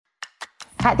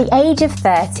At the age of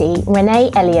 30,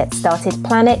 Renee Elliott started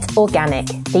Planet Organic,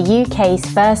 the UK's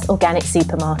first organic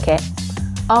supermarket.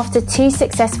 After 2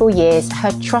 successful years, her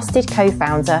trusted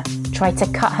co-founder tried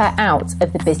to cut her out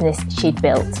of the business she'd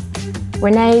built.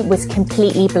 Renee was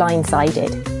completely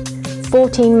blindsided.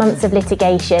 14 months of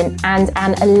litigation and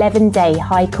an 11-day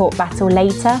High Court battle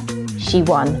later, she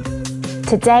won.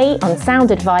 Today on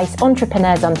Sound Advice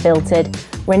Entrepreneurs Unfiltered,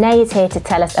 Renee is here to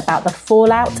tell us about the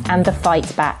fallout and the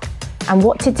fight back, and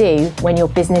what to do when your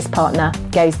business partner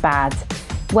goes bad.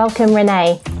 Welcome,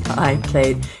 Renee. Hi,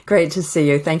 Kate. Great to see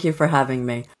you. Thank you for having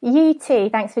me. You too.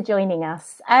 Thanks for joining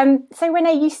us. So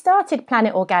Renee, you started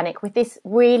Planet Organic with this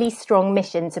really strong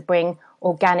mission to bring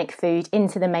organic food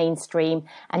into the mainstream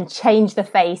and change the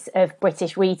face of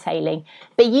British retailing.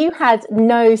 But you had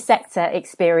no sector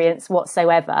experience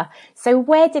whatsoever. So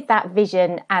where did that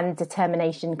vision and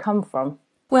determination come from?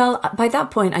 Well, by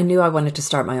that point, I knew I wanted to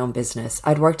start my own business.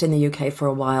 I'd worked in the UK for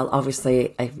a while.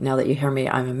 Obviously, now that you hear me,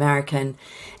 I'm American.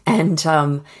 And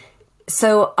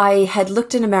so I had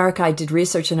looked in America. I did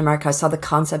research in America. I saw the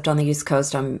concept on the East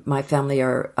Coast. My family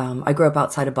I grew up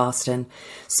outside of Boston.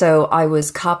 So I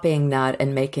was copying that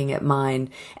and making it mine.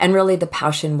 And really the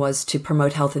passion was to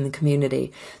promote health in the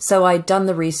community. So I'd done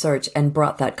the research and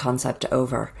brought that concept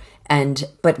over.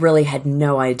 But really had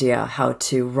no idea how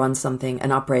to run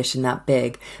an operation that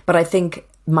big. But I think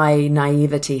my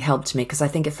naivety helped me, because I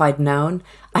think if I'd known,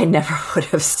 I never would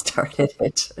have started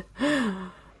it.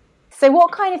 So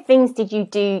what kind of things did you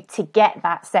do to get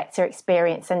that sector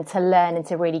experience and to learn and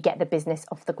to really get the business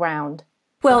off the ground?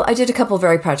 Well, I did a couple of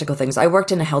very practical things. I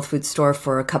worked in a health food store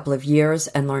for a couple of years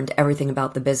and learned everything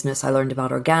about the business. I learned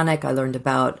about organic. I learned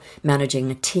about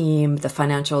managing a team, the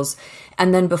financials.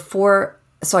 And then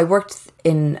so I worked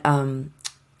in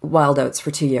Wild Oats for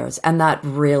 2 years, and that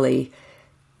really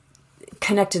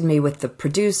connected me with the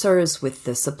producers, with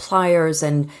the suppliers,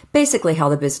 and basically how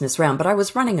the business ran. But I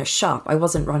was running a shop. I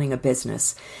wasn't running a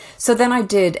business. So then I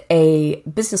did a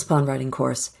business plan writing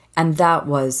course, and that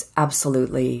was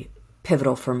absolutely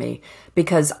pivotal for me,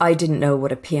 because I didn't know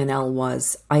what a P&L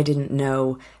was. I didn't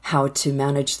know how to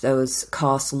manage those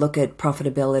costs, look at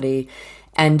profitability.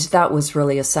 And that was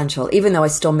really essential. Even though I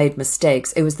still made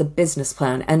mistakes, it was the business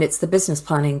plan. And it's the business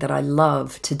planning that I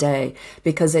love today,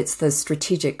 because it's the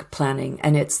strategic planning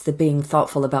and it's the being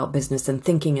thoughtful about business and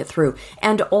thinking it through,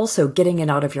 and also getting it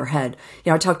out of your head.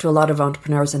 I talk to a lot of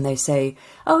entrepreneurs and they say,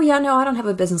 oh yeah, no, I don't have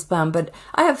a business plan, but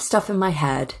I have stuff in my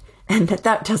head. And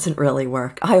that doesn't really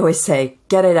work. I always say,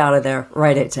 get it out of there,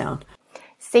 write it down.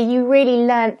 So you really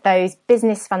learnt those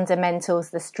business fundamentals,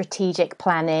 the strategic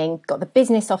planning, got the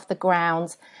business off the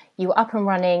ground. You were up and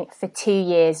running for 2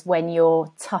 years when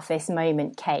your toughest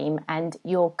moment came and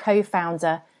your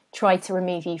co-founder tried to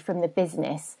remove you from the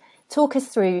business. Talk us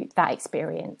through that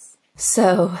experience.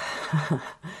 So,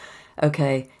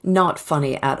 okay, not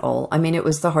funny at all. I mean, it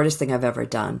was the hardest thing I've ever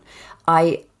done.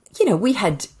 We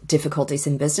had difficulties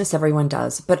in business, everyone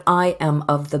does, but I am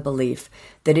of the belief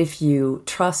that if you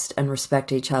trust and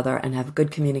respect each other and have good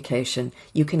communication,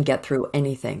 you can get through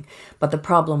anything. But the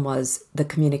problem was the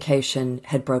communication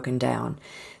had broken down.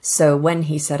 So when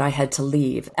he said I had to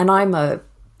leave, and I'm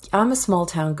a small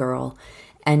town girl,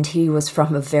 and he was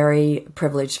from a very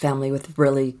privileged family with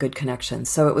really good connections.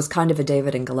 So it was kind of a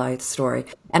David and Goliath story.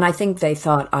 And I think they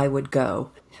thought I would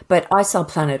go. But I saw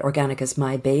Planet Organic as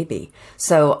my baby.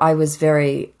 So I was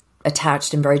very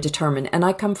attached and very determined. And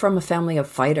I come from a family of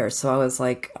fighters. So I was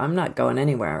like, I'm not going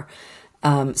anywhere.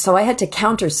 So I had to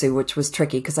countersue, which was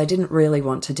tricky because I didn't really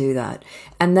want to do that.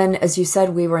 And then, as you said,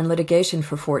 we were in litigation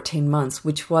for 14 months,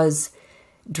 which was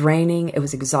draining. It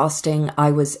was exhausting.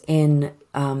 I was in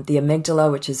the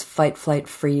amygdala, which is fight, flight,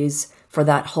 freeze, for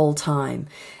that whole time.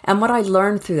 And what I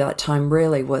learned through that time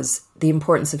really was the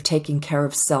importance of taking care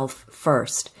of self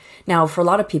first. Now, for a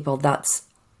lot of people, that's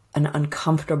an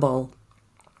uncomfortable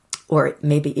or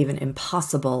maybe even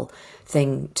impossible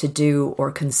thing to do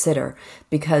or consider,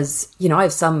 because, I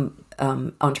have some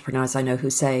entrepreneurs I know who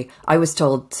say, I was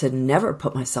told to never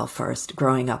put myself first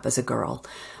growing up as a girl.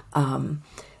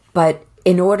 But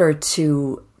in order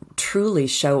to truly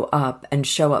show up and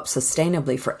show up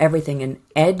sustainably for everything and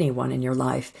anyone in your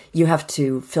life, you have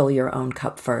to fill your own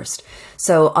cup first.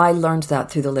 So I learned that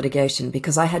through the litigation,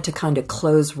 because I had to kind of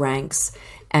close ranks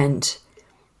and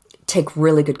take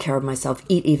really good care of myself,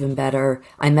 eat even better.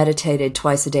 I meditated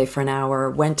twice a day for an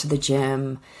hour, went to the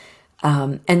gym,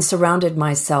 and surrounded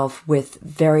myself with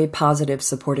very positive,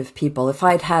 supportive people. If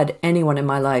I'd had anyone in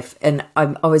my life, and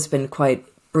I've always been quite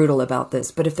brutal about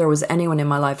this, but if there was anyone in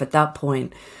my life at that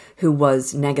point who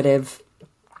was negative,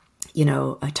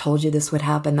 I told you this would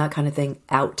happen, that kind of thing,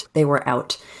 out. They were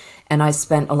out. And I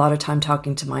spent a lot of time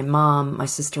talking to my mom, my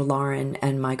sister Lauren,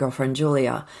 and my girlfriend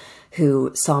Julia,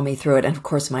 who saw me through it. And of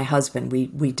course, my husband,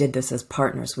 we did this as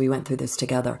partners. We went through this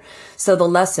together. So the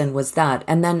lesson was that.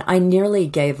 And then I nearly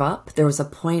gave up. There was a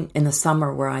point in the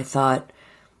summer where I thought,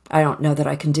 I don't know that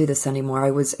I can do this anymore.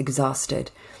 I was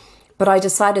exhausted. But I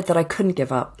decided that I couldn't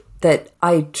give up, that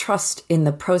I trust in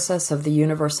the process of the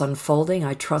universe unfolding.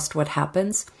 I trust what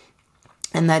happens.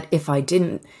 And that if I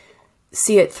didn't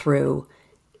see it through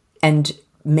and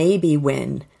maybe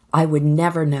win, I would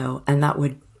never know. And that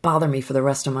would bother me for the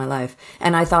rest of my life.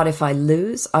 And I thought if I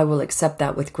lose, I will accept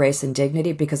that with grace and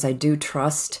dignity because I do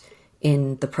trust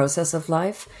in the process of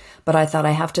life. But I thought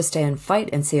I have to stay and fight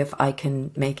and see if I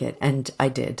can make it. And I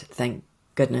did, thank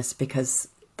goodness, because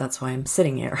that's why I'm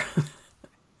sitting here.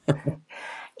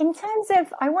 In terms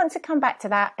of, I want to come back to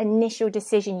that initial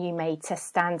decision you made to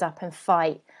stand up and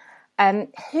fight.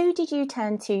 Who did you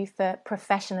turn to for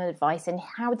professional advice, and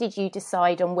how did you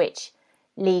decide on which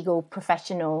legal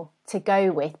professional to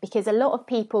go with? Because a lot of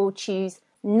people choose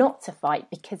not to fight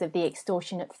because of the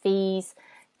extortionate fees,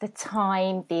 the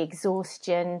time, the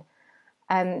exhaustion.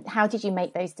 How did you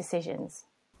make those decisions?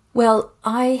 Well,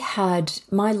 I had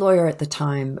my lawyer at the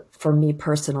time, for me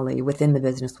personally, within the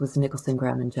business was Nicholson,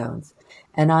 Graham and Jones.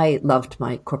 And I loved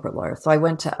my corporate lawyer. So I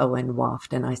went to Owen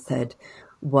Waft and I said,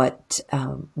 what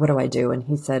do I do? And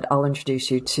he said, I'll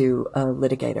introduce you to a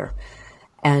litigator.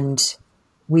 And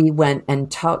we went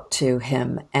and talked to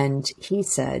him and he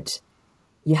said,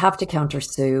 you have to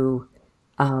countersue.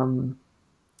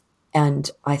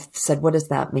 And I said, what does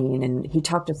that mean? And he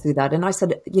talked us through that. And I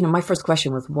said, my first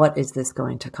question was, what is this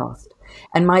going to cost?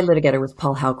 And my litigator was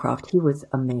Paul Howcroft. He was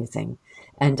amazing.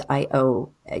 And I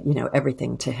owe,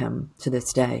 everything to him to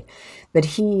this day. But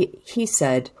he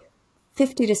said,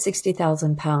 50 to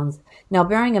 60,000 pounds. Now,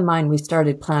 bearing in mind, we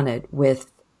started Planet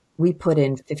we put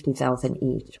in 50,000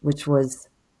 each, which was,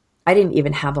 I didn't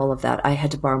even have all of that. I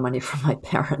had to borrow money from my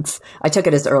parents. I took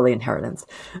it as early inheritance.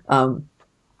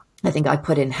 I think I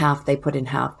put in half, they put in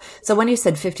half. So when he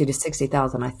said 50 to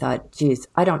 60,000, I thought, geez,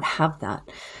 I don't have that.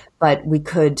 But we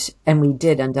could, and we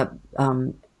did end up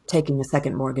taking a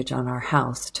second mortgage on our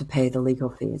house to pay the legal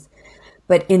fees.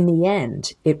 But in the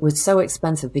end, it was so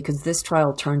expensive because this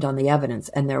trial turned on the evidence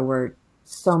and there were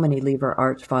so many Lever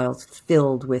Arch files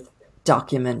filled with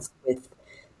documents, with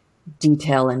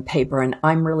detail and paper. And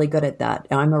I'm really good at that.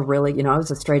 I'm I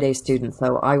was a straight A student,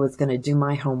 so I was going to do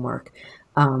my homework.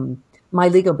 My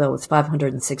legal bill was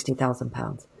 560,000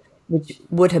 pounds, which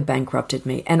would have bankrupted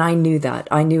me. And I knew that.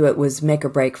 I knew it was make or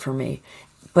break for me.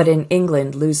 But in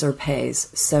England, loser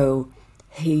pays. So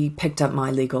he picked up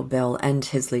my legal bill and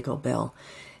his legal bill.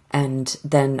 And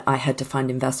then I had to find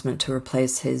investment to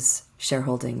replace his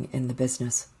shareholding in the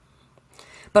business.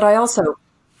 But I also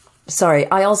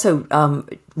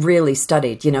really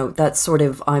studied, that sort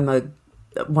of,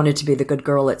 wanted to be the good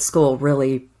girl at school,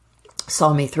 really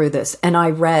saw me through this. And I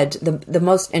read the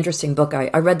most interesting book. I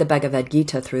read the Bhagavad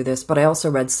Gita through this, but I also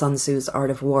read Sun Tzu's Art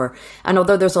of War. And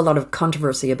although there's a lot of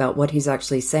controversy about what he's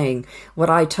actually saying, what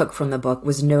I took from the book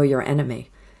was know your enemy.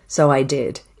 So I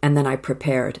did. And then I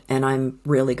prepared, and I'm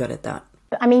really good at that.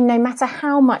 I mean, no matter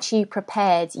how much you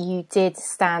prepared, you did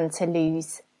stand to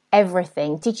lose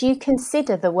everything. Did you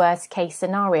consider the worst case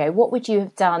scenario? What would you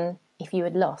have done if you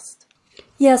had lost?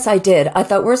 Yes, I did. I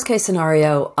thought worst case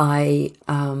scenario, I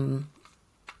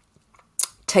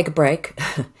take a break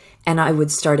and I would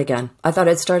start again. I thought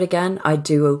I'd start again. I'd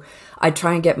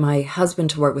try and get my husband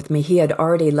to work with me. He had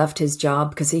already left his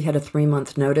job because he had a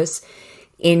 3-month notice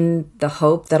in the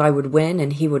hope that I would win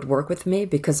and he would work with me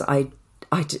because I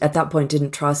at that point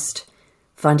didn't trust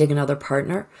finding another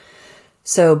partner.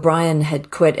 So Brian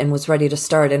had quit and was ready to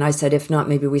start. And I said, if not,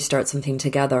 maybe we start something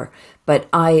together. But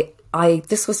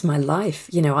this was my life.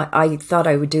 I thought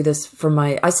I would do this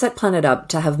I set Planet up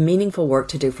to have meaningful work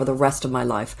to do for the rest of my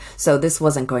life. So this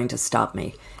wasn't going to stop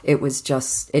me.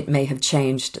 It may have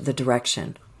changed the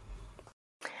direction.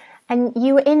 And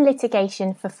you were in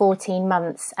litigation for 14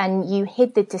 months and you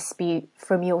hid the dispute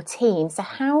from your team. So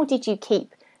how did you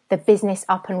keep the business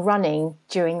up and running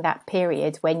during that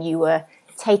period when you were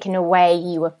taken away,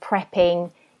 you were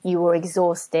prepping, you were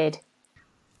exhausted?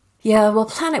 Yeah, well,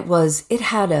 Planet it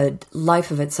had a life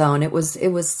of its own. It was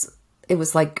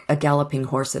like a galloping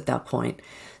horse at that point.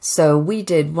 So we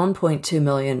did 1.2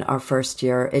 million our first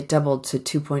year. It doubled to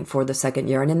 2.4 the second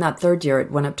year. And in that third year, it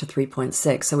went up to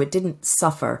 3.6. So it didn't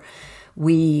suffer.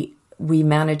 We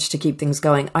managed to keep things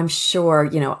going. I'm sure,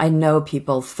 I know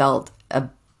people felt a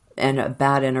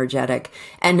bad energetic.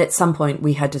 And at some point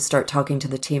we had to start talking to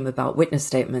the team about witness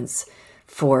statements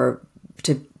to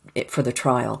for the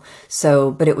trial.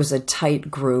 So, but it was a tight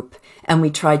group, and we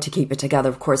tried to keep it together.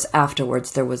 Of course,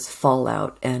 afterwards there was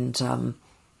fallout and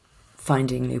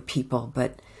finding new people,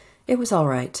 but it was all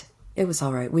right. It was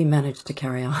all right. We managed to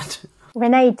carry on.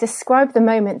 Renee, describe the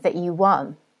moment that you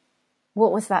won.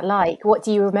 What was that like? What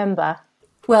do you remember?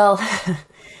 Well,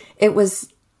 it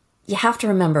was, you have to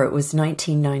remember it was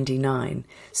 1999.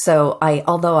 So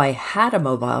although I had a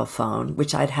mobile phone,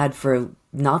 which I'd had for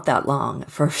not that long,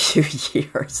 for a few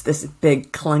years, this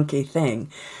big clunky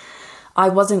thing, I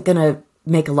wasn't going to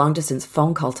make a long distance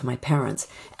phone call to my parents.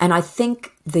 And I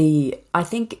think the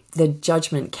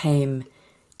judgment came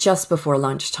just before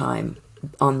lunchtime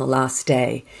on the last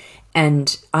day.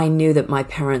 And I knew that my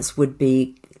parents would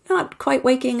be not quite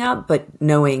waking up, but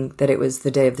knowing that it was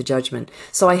the day of the judgment.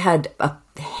 So I had a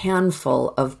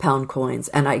handful of pound coins,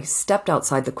 and I stepped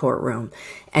outside the courtroom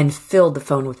and filled the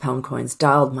phone with pound coins,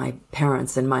 dialed my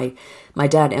parents, and my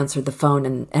dad answered the phone,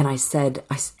 and I said,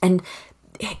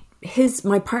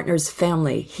 my partner's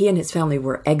family, he and his family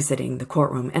were exiting the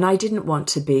courtroom, and I didn't want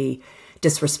to be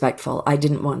disrespectful. I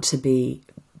didn't want to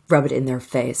rub it in their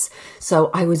face.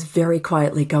 So I was very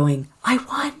quietly going, I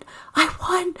won.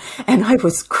 And I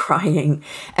was crying,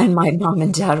 and my mom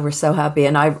and dad were so happy.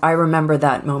 And I remember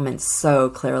that moment so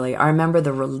clearly. I remember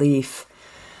the relief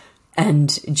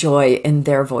and joy in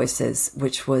their voices,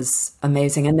 which was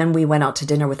amazing. And then we went out to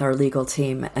dinner with our legal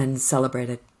team and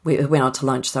celebrated. We went out to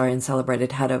lunch, and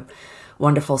celebrated, had a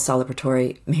wonderful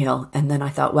celebratory meal. And then I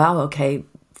thought, wow, okay,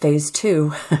 phase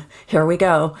 2, here we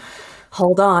go.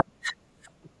 Hold on.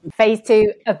 Phase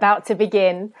 2 about to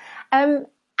begin.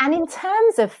 And in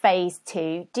terms of phase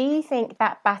 2, do you think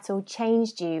that battle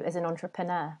changed you as an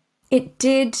entrepreneur? It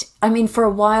did. I mean, for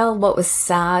a while, what was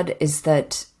sad is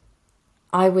that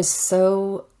I was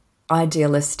so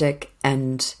idealistic,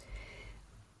 and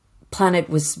Planet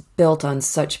was built on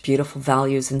such beautiful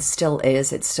values and still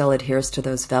is. It still adheres to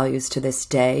those values to this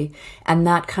day. And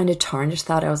that kind of tarnished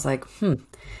that. I was like,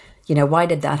 why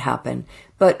did that happen?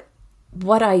 But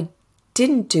what I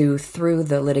didn't do through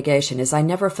the litigation is I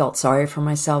never felt sorry for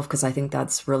myself, because I think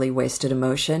that's really wasted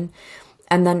emotion.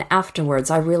 And then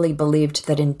afterwards, I really believed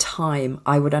that in time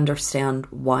I would understand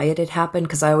why it had happened,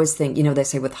 because I always think, they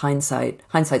say with hindsight's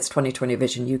 20/20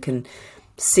 vision, you can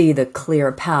see the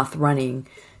clear path running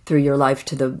through your life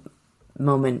to the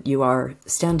moment you are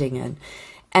standing in.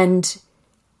 And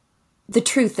the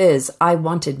truth is, I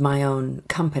wanted my own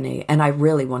company, and I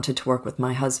really wanted to work with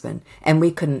my husband, and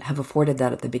we couldn't have afforded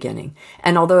that at the beginning.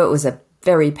 And although it was a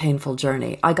very painful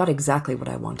journey, I got exactly what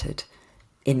I wanted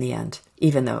in the end,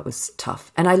 even though it was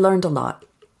tough. And I learned a lot.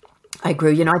 I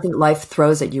grew. I think life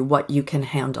throws at you what you can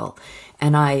handle.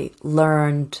 And I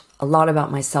learned a lot about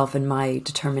myself and my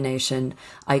determination.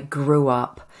 I grew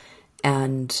up,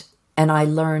 and I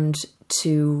learned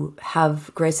to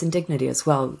have grace and dignity as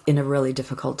well in a really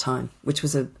difficult time, which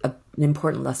was an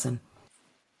important lesson.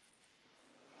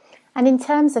 And in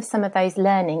terms of some of those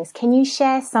learnings, can you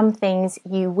share some things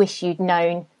you wish you'd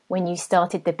known when you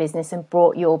started the business and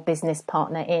brought your business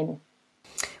partner in?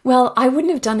 Well, I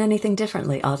wouldn't have done anything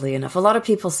differently, oddly enough. A lot of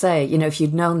people say, if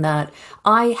you'd known that.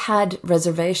 I had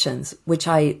reservations,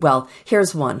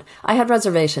 here's one. I had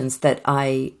reservations that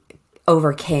I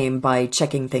overcame by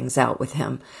checking things out with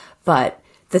him. But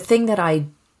the thing that I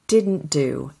didn't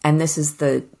do, and this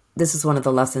is one of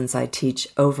the lessons I teach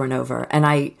over and over,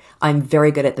 and I'm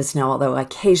very good at this now, although I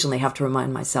occasionally have to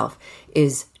remind myself,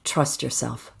 is trust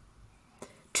yourself.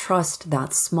 Trust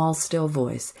that small, still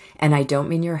voice. And I don't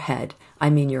mean your head. I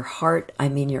mean your heart. I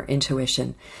mean your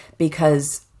intuition.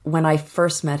 Because when I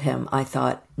first met him, I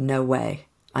thought, no way,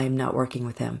 I am not working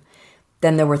with him.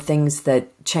 Then there were things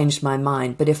that changed my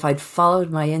mind. But if I'd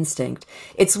followed my instinct,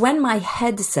 it's when my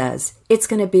head says it's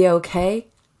going to be okay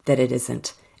that it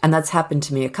isn't. And that's happened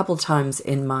to me a couple times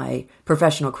in my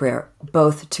professional career,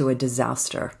 both to a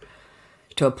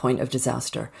point of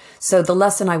disaster. So the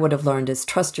lesson I would have learned is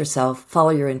trust yourself, follow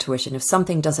your intuition. If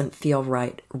something doesn't feel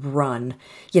right, run.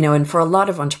 And for a lot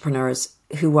of entrepreneurs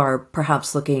who are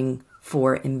perhaps looking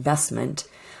for investment,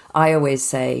 I always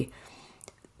say,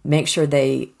 make sure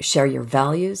they share your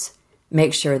values,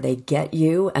 make sure they get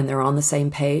you and they're on the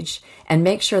same page, and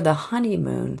make sure the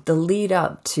honeymoon, the lead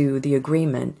up to the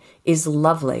agreement, is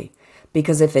lovely.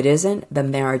 Because if it isn't, the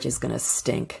marriage is going to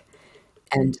stink.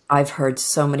 And I've heard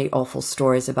so many awful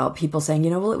stories about people saying,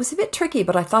 it was a bit tricky,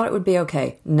 but I thought it would be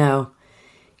okay. No.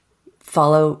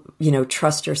 Follow,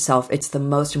 trust yourself. It's the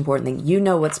most important thing. You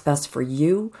know what's best for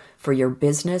you, for your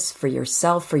business, for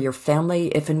yourself, for your family,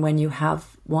 if and when you have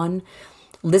one.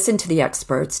 Listen to the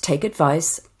experts, take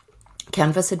advice,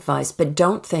 canvas advice, but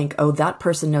don't think, oh, that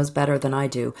person knows better than I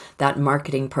do, that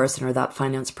marketing person or that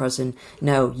finance person.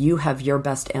 No, you have your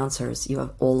best answers. You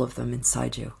have all of them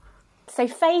inside you. So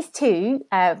phase two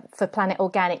for Planet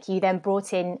Organic, you then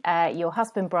brought in your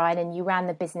husband, Brian, and you ran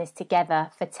the business together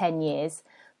for 10 years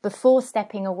before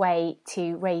stepping away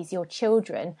to raise your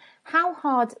children. How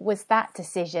hard was that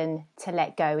decision to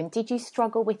let go? And did you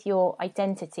struggle with your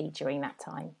identity during that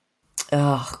time?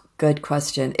 Oh, good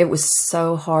question. It was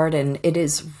so hard, and it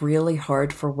is really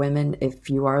hard for women if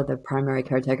you are the primary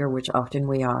caretaker, which often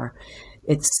we are.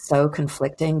 It's so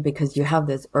conflicting because you have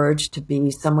this urge to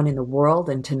be someone in the world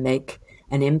and to make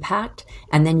an impact.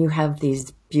 And then you have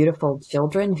these beautiful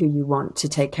children who you want to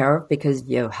take care of because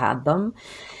you had them.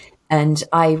 And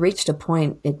I reached a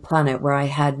point at Planet where I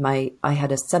had a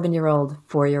 7-year-old,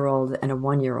 4-year-old, and a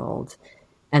 1-year-old,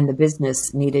 and the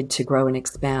business needed to grow and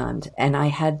expand. And I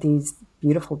had these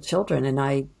beautiful children, and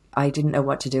I didn't know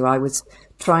what to do. I was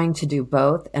trying to do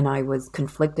both, and I was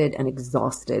conflicted and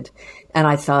exhausted. And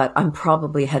I thought, I'm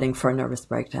probably heading for a nervous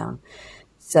breakdown.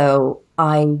 So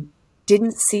I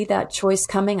didn't see that choice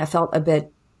coming. I felt a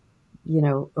bit,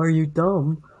 are you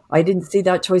dumb? I didn't see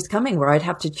that choice coming where I'd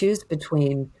have to choose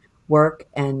between work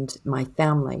and my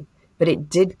family. But it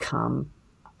did come.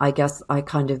 I guess I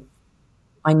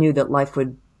knew that life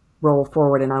would roll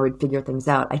forward and I would figure things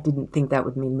out. I didn't think that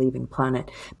would mean leaving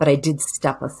Planet, but I did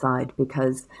step aside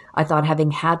because I thought,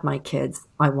 having had my kids,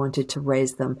 I wanted to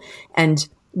raise them. And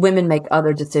women make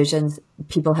other decisions.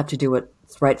 People have to do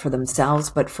what's right for themselves.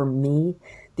 But for me,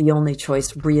 the only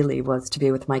choice really was to be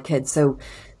with my kids. So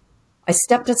I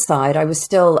stepped aside. I was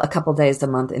still a couple days a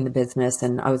month in the business,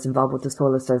 and I was involved with the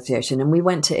Soil Association. And we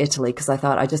went to Italy because I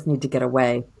thought, I just need to get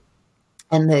away.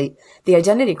 And the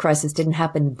identity crisis didn't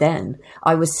happen then.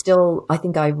 I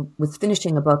think I was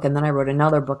finishing a book, and then I wrote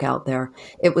another book out there.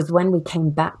 It was when we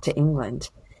came back to England,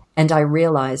 and I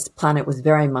realized Planet was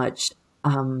very much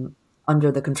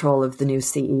under the control of the new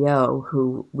CEO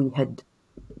who we had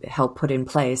helped put in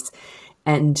place,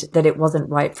 and that it wasn't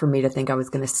right for me to think I was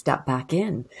going to step back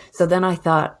in. So then I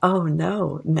thought, oh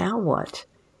no, now what?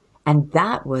 And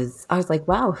I was like,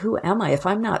 wow, who am I? If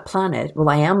I'm not Planet, well,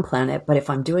 I am Planet, but if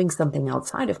I'm doing something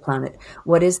outside of Planet,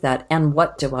 what is that? And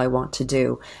what do I want to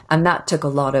do? And that took a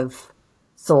lot of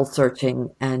soul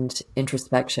searching and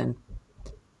introspection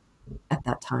at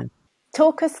that time.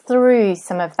 Talk us through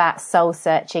some of that soul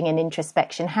searching and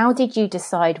introspection. How did you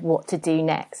decide what to do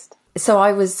next? So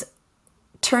I was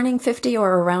turning 50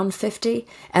 or around 50.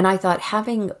 And I thought,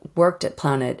 having worked at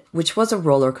Planet, which was a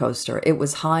roller coaster, it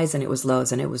was highs and it was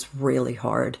lows, and it was really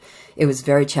hard. It was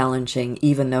very challenging,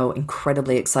 even though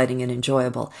incredibly exciting and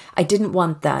enjoyable. I didn't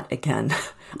want that again.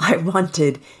 I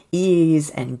wanted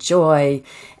ease and joy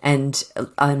and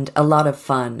a lot of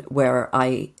fun where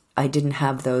I didn't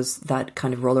have that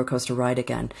kind of roller coaster ride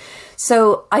again.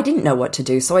 So I didn't know what to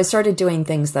do. So I started doing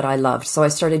things that I loved. So I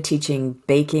started teaching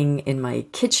baking in my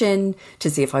kitchen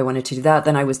to see if I wanted to do that.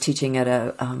 Then I was teaching at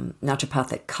a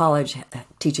naturopathic college,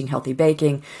 teaching healthy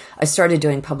baking. I started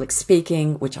doing public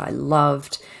speaking, which I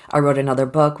loved. I wrote another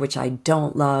book, which I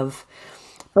don't love.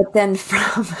 But then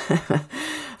from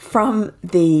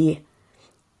the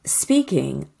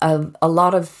speaking, a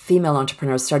lot of female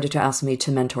entrepreneurs started to ask me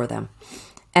to mentor them.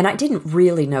 And I didn't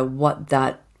really know what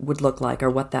that would look like or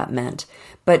what that meant.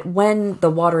 But when the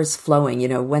water is flowing,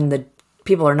 when the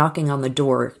people are knocking on the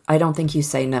door, I don't think you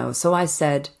say no. So I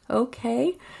said,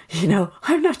 okay,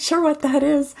 I'm not sure what that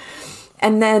is.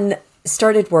 And then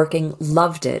started working,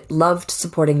 loved it, loved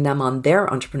supporting them on their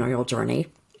entrepreneurial journey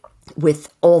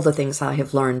with all the things I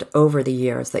have learned over the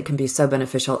years that can be so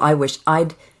beneficial. I wish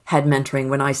I'd had mentoring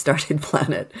when I started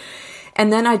Planet.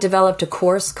 And then I developed a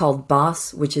course called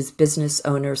BOSS, which is Business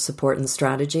Owner Support and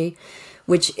Strategy,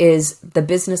 which is the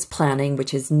business planning,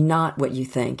 which is not what you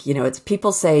think. It's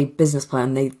people say business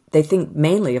plan, they think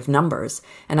mainly of numbers.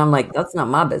 And I'm like, that's not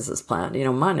my business plan.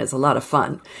 Mine is a lot of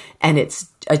fun. And it's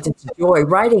joy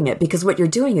writing it, because what you're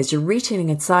doing is you're reaching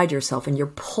inside yourself and you're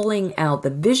pulling out the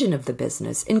vision of the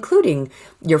business, including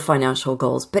your financial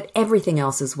goals, but everything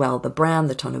else as well, the brand,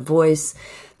 the tone of voice,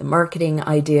 the marketing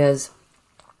ideas.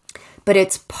 But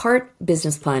it's part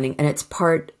business planning and it's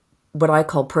part what I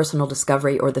call personal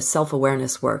discovery or the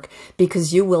self-awareness work,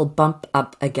 because you will bump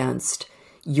up against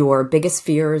your biggest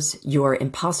fears, your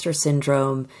imposter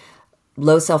syndrome,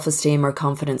 low self-esteem or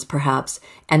confidence perhaps.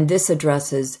 And this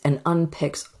addresses and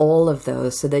unpicks all of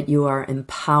those so that you are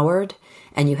empowered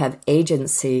and you have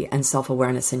agency and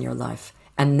self-awareness in your life.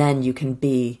 And then you can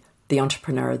be the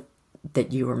entrepreneur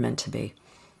that you were meant to be.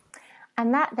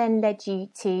 And that then led you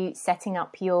to setting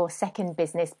up your second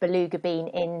business, Beluga Bean,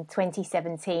 in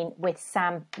 2017 with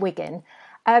Sam Wigan.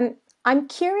 I'm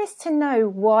curious to know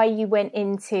why you went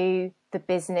into the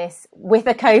business with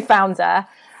a co-founder,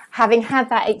 having had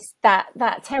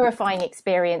that terrifying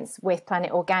experience with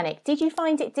Planet Organic. Did you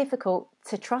find it difficult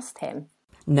to trust him?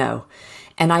 No.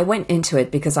 And I went into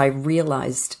it because I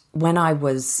realized when I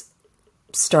was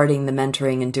starting the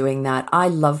mentoring and doing that, I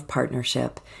love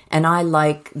partnership and I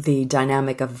like the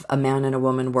dynamic of a man and a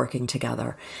woman working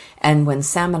together. And when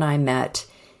Sam and I met,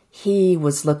 he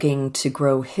was looking to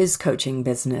grow his coaching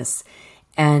business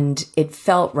and it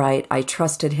felt right. I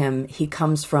trusted him. He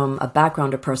comes from a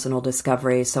background of personal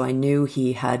discovery, so I knew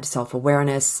he had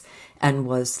self-awareness and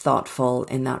was thoughtful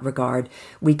in that regard.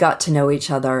 We got to know each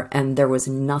other and there was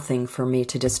nothing for me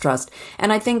to distrust.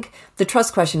 And I think the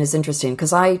trust question is interesting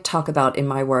because I talk about in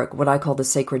my work what I call the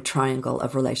sacred triangle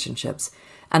of relationships.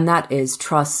 And that is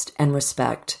trust and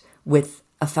respect with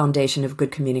a foundation of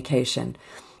good communication.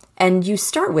 And you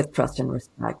start with trust and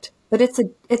respect, but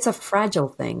it's a fragile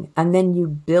thing. And then you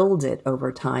build it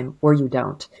over time or you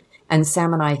don't. And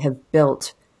Sam and I have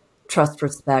built trust,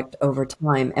 respect over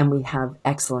time, and we have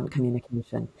excellent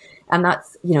communication. And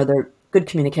that's, good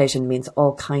communication means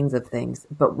all kinds of things,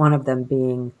 but one of them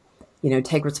being,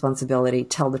 take responsibility,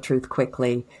 tell the truth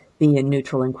quickly, be in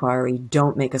neutral inquiry,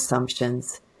 don't make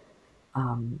assumptions,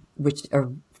 which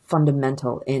are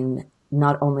fundamental in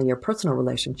not only your personal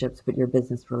relationships, but your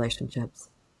business relationships.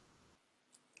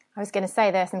 I was going to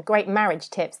say there are some great marriage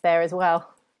tips there as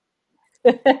well.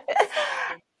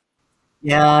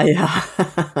 Yeah.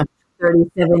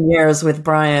 37 years with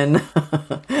Brian.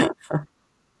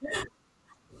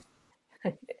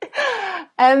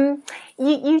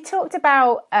 You talked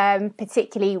about,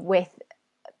 particularly with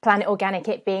Planet Organic,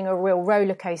 it being a real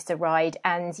roller coaster ride,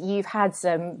 and you've had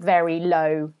some very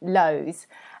low lows.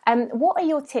 What are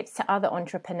your tips to other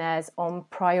entrepreneurs on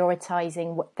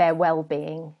prioritizing their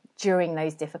well-being during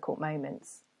those difficult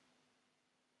moments?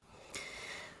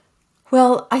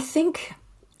 Well, I think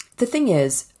the thing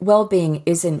is, well-being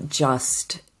isn't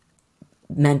just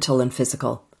mental and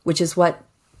physical, which is what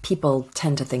people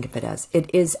tend to think of it as.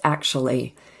 It is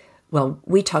actually,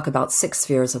 we talk about 6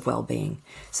 spheres of well-being.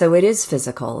 So it is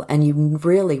physical. And you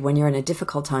really, when you're in a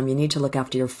difficult time, you need to look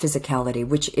after your physicality,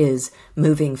 which is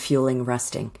moving, fueling,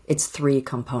 resting. It's 3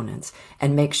 components.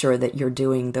 And make sure that you're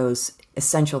doing those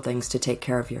essential things to take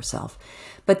care of yourself.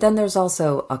 But then there's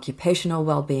also occupational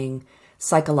well-being,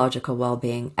 psychological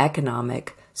well-being,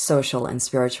 economic, social, and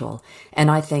spiritual.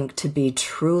 And I think to be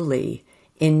truly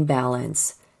in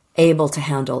balance, able to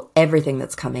handle everything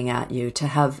that's coming at you, to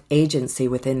have agency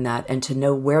within that, and to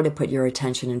know where to put your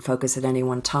attention and focus at any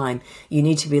one time, you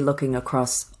need to be looking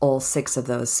across all 6 of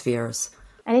those spheres.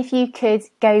 And if you could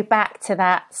go back to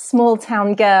that small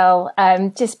town girl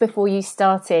just before you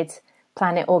started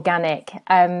Planet Organic,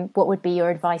 what would be your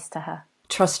advice to her?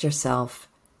 Trust yourself.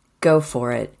 Go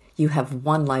for it. You have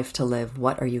one life to live.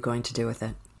 What are you going to do with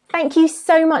it? Thank you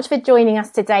so much for joining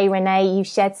us today, Renee. You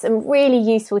shared some really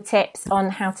useful tips on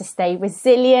how to stay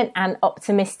resilient and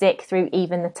optimistic through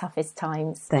even the toughest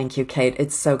times. Thank you, Kate.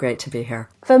 It's so great to be here.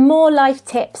 For more life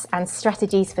tips and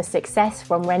strategies for success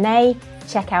from Renee,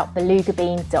 check out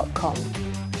belugabean.com.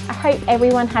 I hope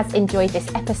everyone has enjoyed this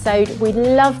episode. We'd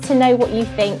love to know what you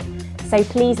think, so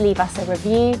please leave us a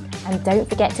review and don't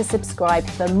forget to subscribe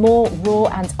for more raw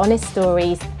and honest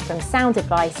stories from Sound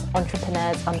Advice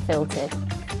Entrepreneurs Unfiltered.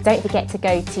 Don't forget to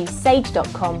go to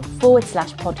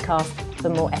sage.com/podcast for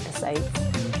more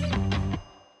episodes.